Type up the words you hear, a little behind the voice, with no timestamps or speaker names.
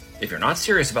If you're not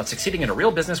serious about succeeding in a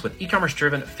real business with e-commerce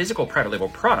driven physical private label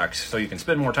products so you can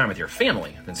spend more time with your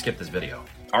family, then skip this video.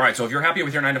 All right, so if you're happy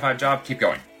with your 9-to-5 job, keep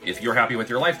going. If you're happy with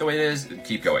your life the way it is,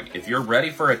 keep going. If you're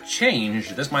ready for a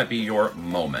change, this might be your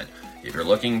moment. If you're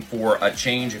looking for a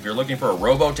change, if you're looking for a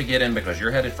rowboat to get in because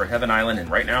you're headed for Heaven Island, and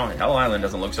right now Hell Island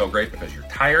doesn't look so great because you're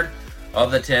tired of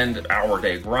the 10-hour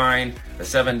day grind, the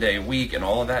 7-day week, and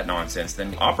all of that nonsense,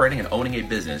 then operating and owning a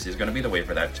business is going to be the way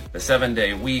for that. The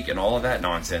 7-day week and all of that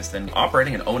nonsense, then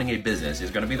operating and owning a business is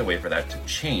going to be the way for that to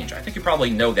change. I think you probably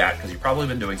know that because you've probably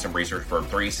been doing some research for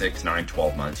 3, 6, 9,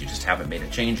 12 months. You just haven't made a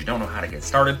change. You don't know how to get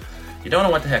started. You don't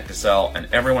know what the heck to sell, and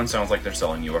everyone sounds like they're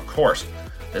selling you a course.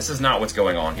 This is not what's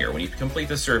going on here. When you complete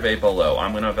the survey below,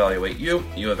 I'm going to evaluate you,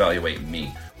 you evaluate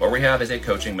me. What we have is a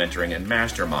coaching, mentoring, and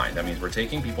mastermind. That means we're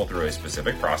taking people through a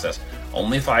specific process.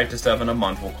 Only 5 to 7 a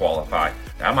month will qualify.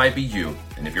 That might be you.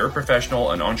 And if you're a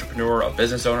professional, an entrepreneur, a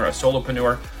business owner, a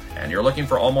solopreneur, and you're looking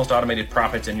for almost automated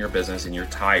profits in your business, and you're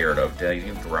tired of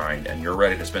daily grind, and you're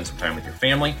ready to spend some time with your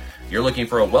family, you're looking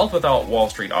for a wealth without Wall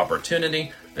Street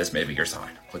opportunity, this may be your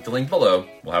sign. Click the link below.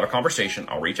 We'll have a conversation.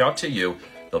 I'll reach out to you.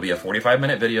 There'll be a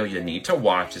 45-minute video you need to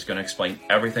watch. It's going to explain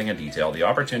everything in detail, the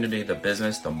opportunity, the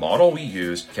business, the model we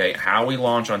use, okay, how we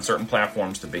launch on certain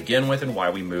platforms to begin with, and why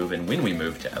we move and when we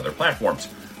move to other platforms.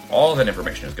 All of that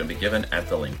information is going to be given at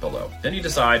the link below. Then you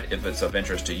decide if it's of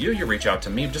interest to you, you reach out to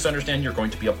me. Just understand you're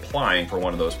going to be applying for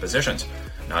one of those positions.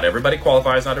 Not everybody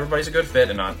qualifies, not everybody's a good fit,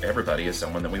 and not everybody is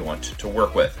someone that we want to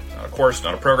work with. Not a course,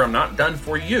 not a program, not done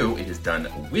for you. It is done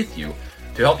with you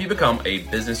to help you become a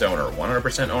business owner.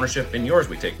 100% ownership in yours.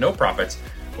 We take no profits,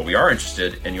 but we are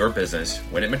interested in your business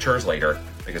when it matures later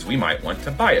because we might want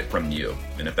to buy it from you.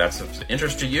 And if that's of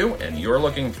interest to you and you're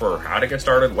looking for how to get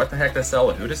started, what the heck to sell,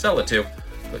 and who to sell it to,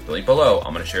 click the link below.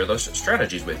 I'm going to share those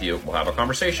strategies with you. We'll have a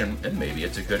conversation, and maybe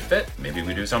it's a good fit. Maybe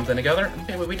we do something together, and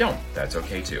maybe we don't. That's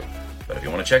okay too. But if you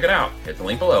want to check it out, hit the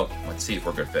link below. Let's see if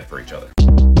we're a good fit for each other.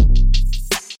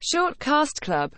 Shortcast Club.